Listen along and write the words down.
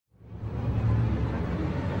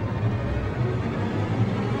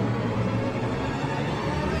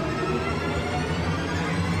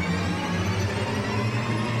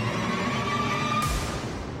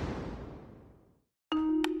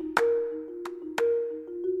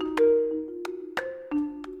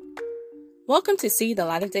Welcome to See the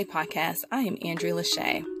Light of Day podcast. I am Andrea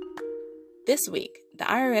Lachey. This week, the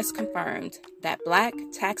IRS confirmed that Black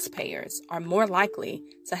taxpayers are more likely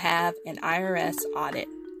to have an IRS audit.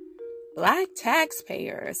 Black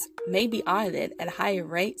taxpayers may be audited at higher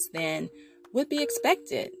rates than would be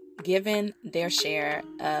expected given their share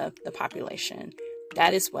of the population.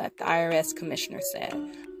 That is what the IRS commissioner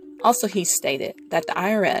said. Also, he stated that the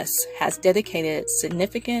IRS has dedicated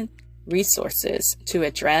significant resources to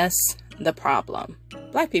address the problem.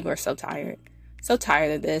 Black people are so tired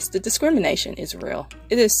of this. The discrimination is real.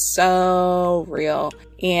 It is so real.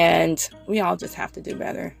 And we all just have to do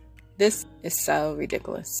better. This is so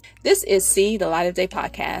ridiculous. This is See the Light of Day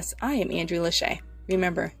podcast. I am Andrea Lachey.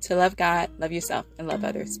 Remember to love God, love yourself, and love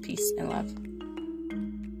others. Peace and love.